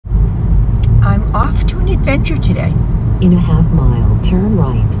off to an adventure today. In a half mile, turn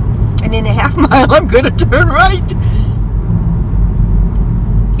right. And in a half mile, I'm going to turn right.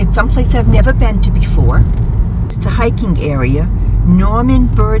 It's someplace I've never been to before. It's a hiking area, Norman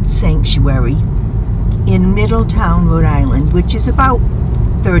Bird Sanctuary in Middletown, Rhode Island, which is about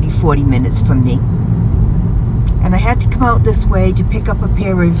 30-40 minutes from me. And I had to come out this way to pick up a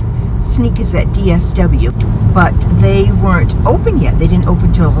pair of sneakers at DSW, but they weren't open yet. They didn't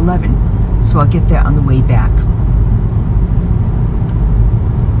open till 11, so I'll get there on the way back.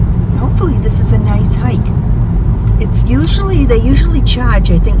 Hopefully this is a nice hike. They usually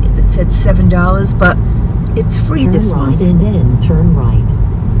charge, I think it said $7, but it's free this month. Turn right and then turn right.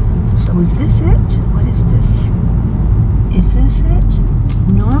 So is this it? What is this? Is this it?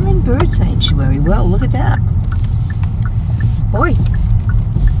 Norman Bird Sanctuary. Well, look at that. Boy,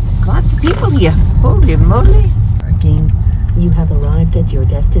 lots of people here. Holy moly. Parking. You have arrived at your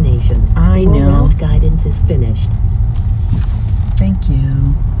destination. I know. Your route guidance is finished. Thank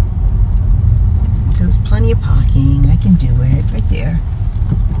you. There's plenty of parking. I can do it right there.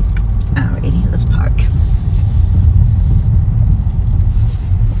 Alrighty, let's park.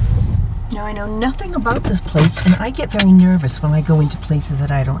 Now I know nothing about this place, and I get very nervous when I go into places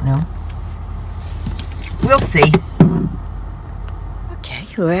that I don't know. We'll see. Okay,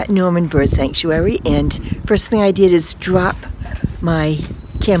 we're at Norman Bird Sanctuary, and first thing I did is drop my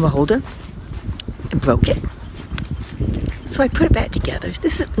camera holder and broke it. So I put it back together.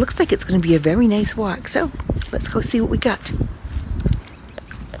 Looks like it's going to be a very nice walk, so let's go see what we got.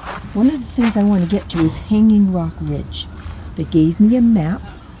 One of the things I want to get to is Hanging Rock Ridge. They gave me a map,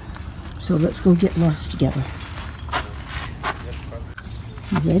 so let's go get lost together.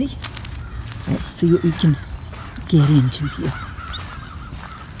 You ready? Let's see what we can get into here.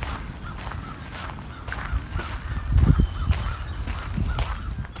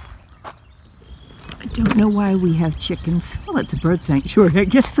 I don't know why we have chickens. Well, it's a bird sanctuary, I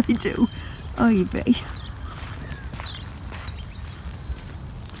guess I do. Oh, you bay.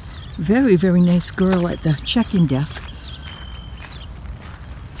 Very, very nice girl at the check-in desk.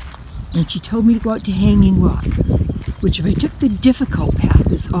 And she told me to go out to Hanging Rock, which if I took the difficult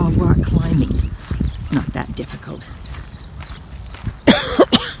path is all rock climbing. It's not that difficult.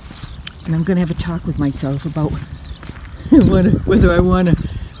 And I'm going to have a talk with myself about whether I want to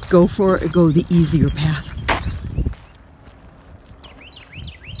go for it or go the easier path.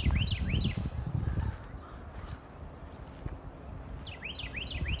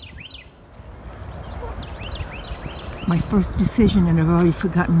 My first decision, and I've already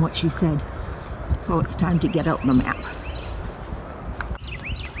forgotten what she said. So it's time to get out the map.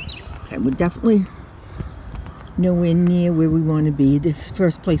 Okay, we're definitely nowhere near where we want to be. This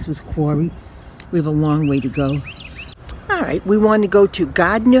first place was Quarry. We have a long way to go. All right, we want to go to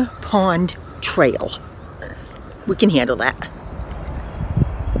Gardner Pond Trail. We can handle that.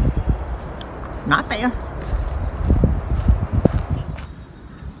 Not there.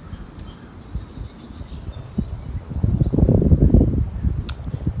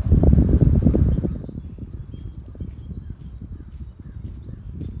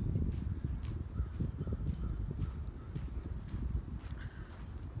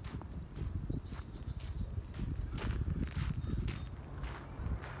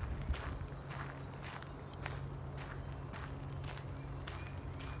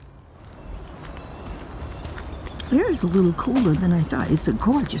 Here is a little cooler than I thought. It's a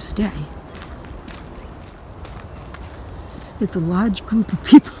gorgeous day. It's a large group of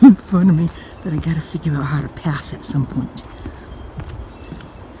people in front of me that I gotta figure out how to pass at some point.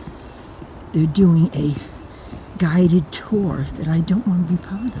 They're doing a guided tour that I don't want to be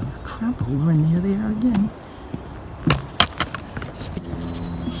part of. Crap, and there they are again.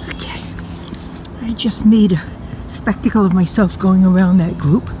 Okay. I just made a spectacle of myself going around that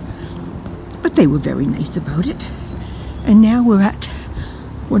group, but they were very nice about it. And now we're at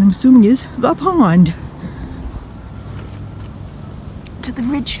what I'm assuming is the pond. To the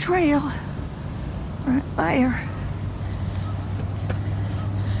Ridge Trail. Right there.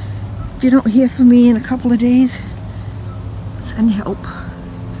 If you don't hear from me in a couple of days, send help.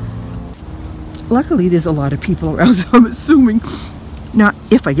 Luckily there's a lot of people around, so I'm assuming, not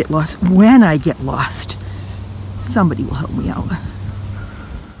if I get lost, when I get lost, somebody will help me out.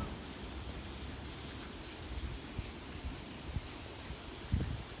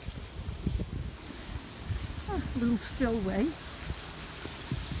 Little spillway.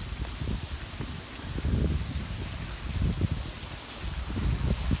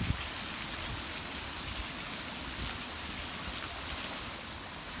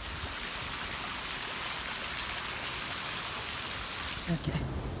 Okay,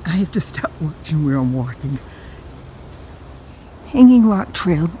 I have to stop watching where I'm walking. Hanging Rock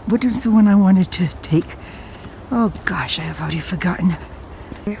Trail. What is the one I wanted to take? Oh gosh, I have already forgotten.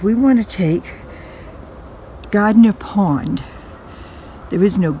 We want to take Gardner Pond. There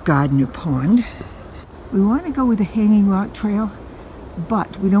is no Gardner Pond. We want to go with the Hanging Rock Trail,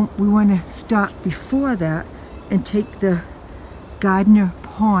 but we want to stop before that and take the Gardner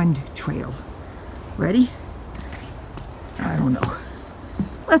Pond Trail. Ready? I don't know.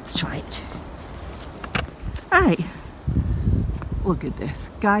 Let's try it. Alright. Look at this.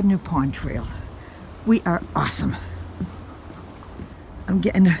 Gardner Pond Trail. We are awesome. I'm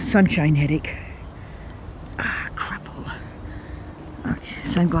getting a sunshine headache. Ah, crapple. Alright,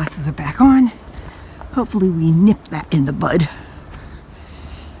 sunglasses are back on. Hopefully we nip that in the bud.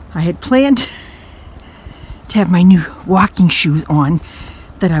 I had planned to have my new walking shoes on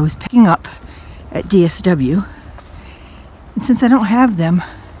that I was picking up at DSW. And since I don't have them,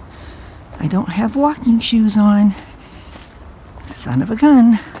 I don't have walking shoes on. Son of a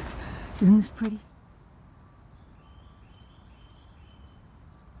gun. Isn't this pretty?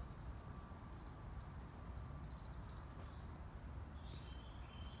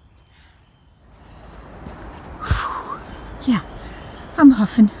 Yeah, I'm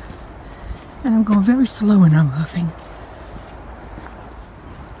huffing. And I'm going very slow when I'm huffing.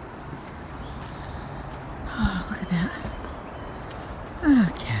 Oh, look at that.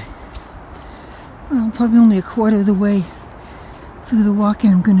 Okay. Well, I'm probably only a quarter of the way through the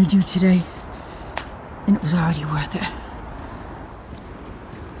walking I'm going to do today. And it was already worth it.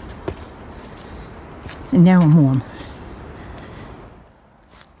 And now I'm warm.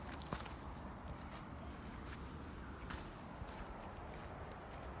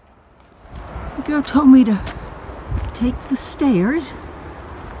 The girl told me to take the stairs.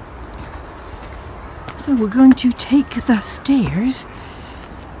 So we're going to take the stairs.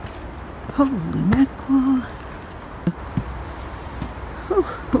 Holy mackerel.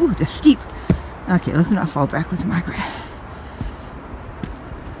 Oh, they're steep. Okay, let's not fall backwards, Margaret.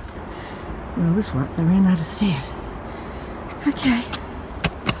 Well, this what? I ran out of stairs. Okay.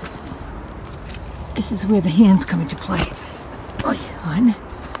 This is where the hands come into play. Oh, on.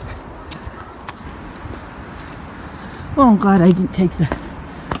 Well, I'm glad I didn't take the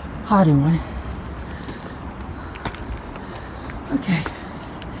harder one. Okay.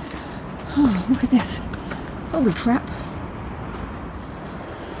 Oh, look at this. Holy crap.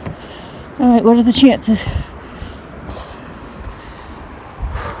 Alright, what are the chances?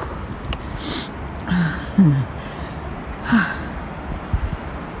 I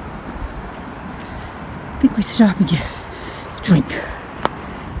think we stop and get a drink.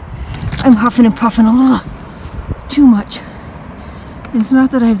 I'm huffing and puffing a little too much. And it's not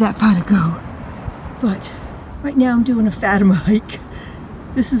that I have that far to go, but right now I'm doing a Fatima hike.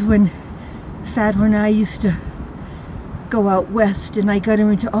 This is when Fatima and I used to go out west, and I got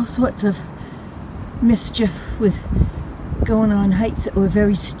her into all sorts of mischief with going on hikes that were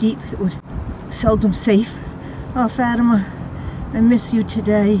very steep, that were seldom safe. Oh, Fatima, I miss you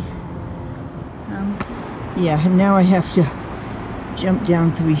today. Yeah, and now I have to jump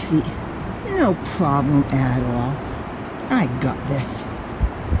down 3 feet. No problem at all. I got this.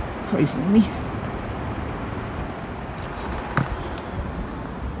 Pray for me.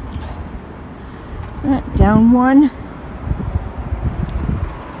 Right, down one.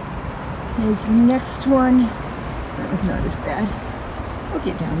 Here's the next one. That was not as bad. We'll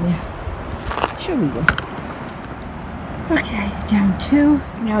get down there. Sure we will. Okay, down two.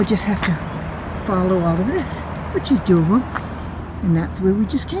 Now I just have to follow all of this, which is doable. And that's where we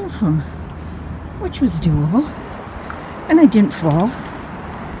just came from, which was doable. And I didn't fall.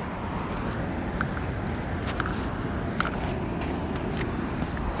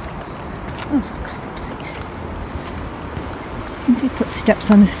 Oh, for crap's sakes. They put steps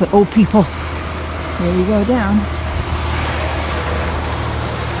on this for old people. There we go, down.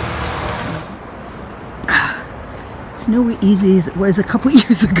 It's nowhere easy as it was a couple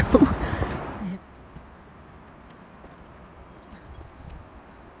years ago.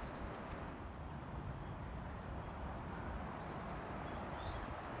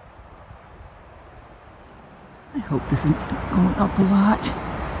 I hope this isn't going up a lot.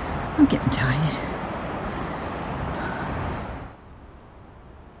 I'm getting tired.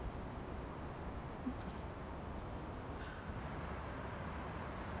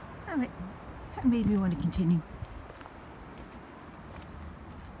 Alright, that made me want to continue.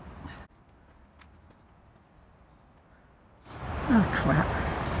 Oh crap.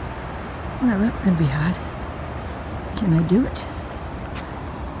 Well, that's going to be hard. Can I do it?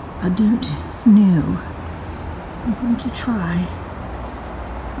 I don't know. I'm going to try.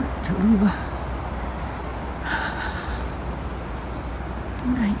 to Lewa.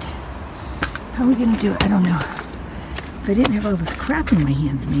 Alright. How are we gonna do it? I don't know. If I didn't have all this crap in my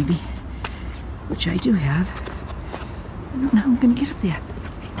hands, maybe, which I do have, I don't know how I'm gonna get up there.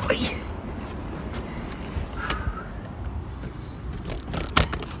 Oy.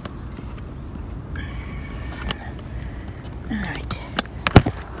 Alright.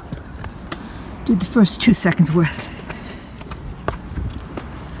 Did the first 2 seconds worth.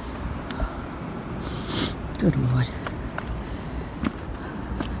 Good Lord.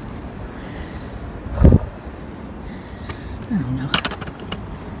 I don't know.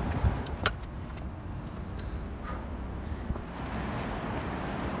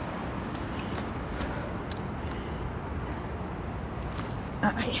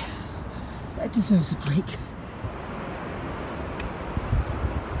 Alright. That deserves a break.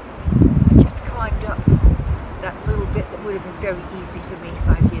 I just climbed up that little bit that would have been very easy for me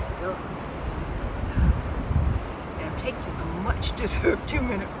 5 years ago. And I'm taking a much deserved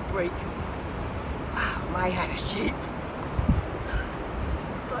 2-minute break. Wow, am I out of shape.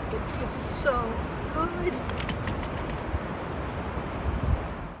 But it feels so good.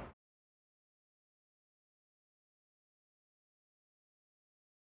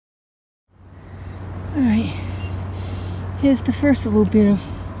 Alright, here's the first little bit of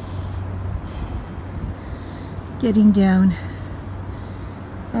getting down.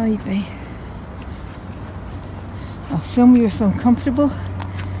 Oy vey. I'll film you if I'm comfortable,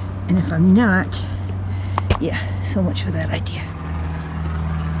 and if I'm not, yeah, so much for that idea.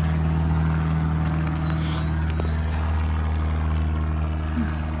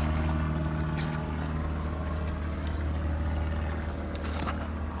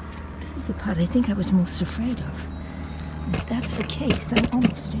 This is the part I think I was most afraid of. And if that's the case, I'm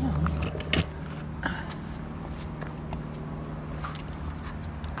almost down.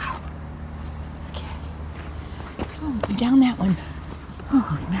 Ow. Okay. Oh, I'm down that one.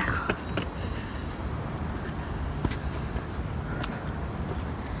 Holy mackerel.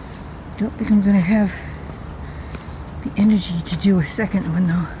 I don't think I'm going to have the energy to do a second one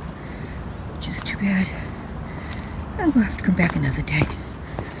though, which is too bad. I will have to come back another day.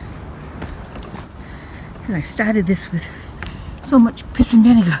 And I started this with so much piss and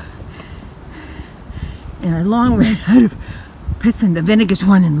vinegar, and I long ran out of piss, and the vinegar's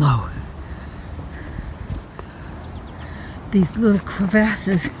running low. These little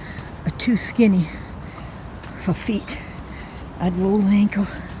crevasses are too skinny for feet. I'd roll an ankle,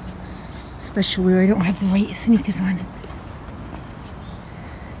 especially where I don't have the right sneakers on.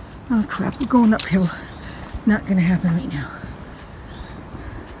 Oh crap, we're going uphill. Not gonna happen right now.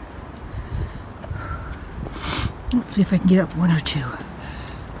 Let's see if I can get up 1 or 2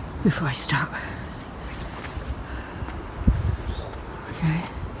 before I stop. Okay.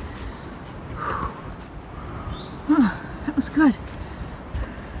 Oh, that was good.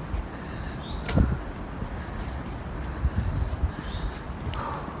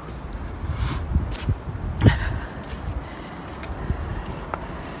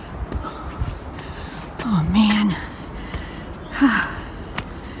 Oh man.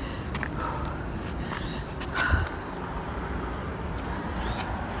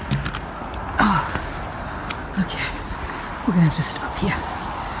 Okay, we're gonna have to stop here.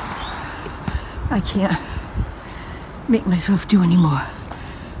 I can't make myself do any more.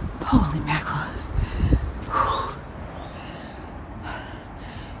 Holy mackerel.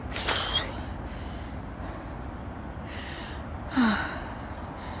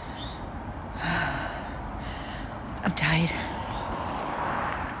 I'm tired.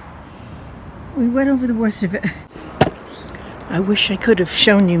 We went over the worst of it. I wish I could have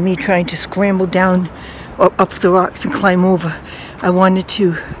shown you me trying to scramble down or up the rocks and climb over. I wanted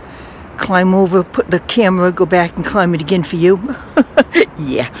to climb over, put the camera, go back and climb it again for you.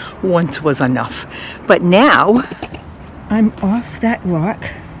 Yeah, once was enough. But now I'm off that rock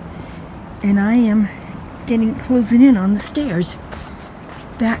and I am closing in on the stairs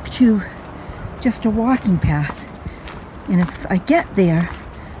back to just a walking path. And if I get there,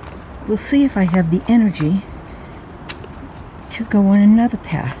 we'll see if I have the energy to go on another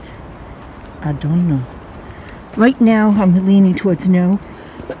path. I don't know. Right now I'm leaning towards no.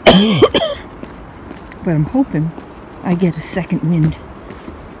 But I'm hoping I get a second wind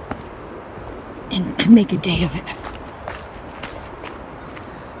and can make a day of it.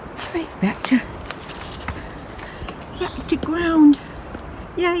 Right, back to ground.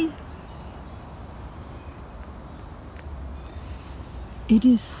 Yay. It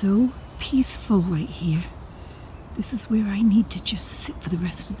is so peaceful right here. This is where I need to just sit for the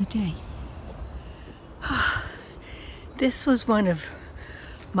rest of the day. This was one of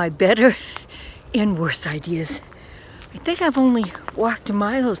my better and worse ideas. I think I've only walked a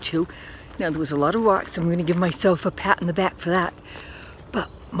mile or two. Now, there was a lot of rocks. I'm going to give myself a pat in the back for that. But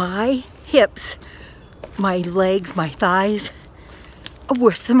my hips, my legs, my thighs are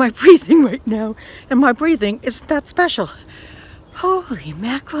worse than my breathing right now. And my breathing isn't that special. Holy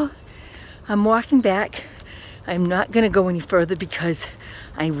mackerel. I'm walking back. I'm not going to go any further because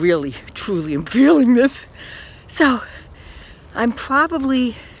I really, truly am feeling this. So, I'm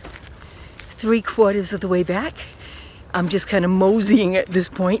probably 3/4 of the way back. I'm just kind of moseying at this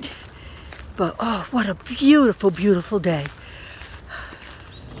point. But oh, what a beautiful, beautiful day.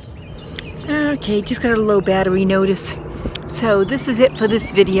 Okay, just got a low battery notice. So this is it for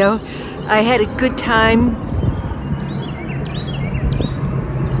this video. I had a good time.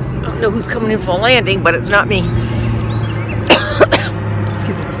 I don't know who's coming in for a landing, but it's not me.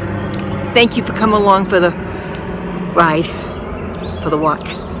 Excuse me. Thank you for coming along for the ride, for the walk.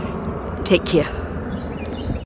 Take care.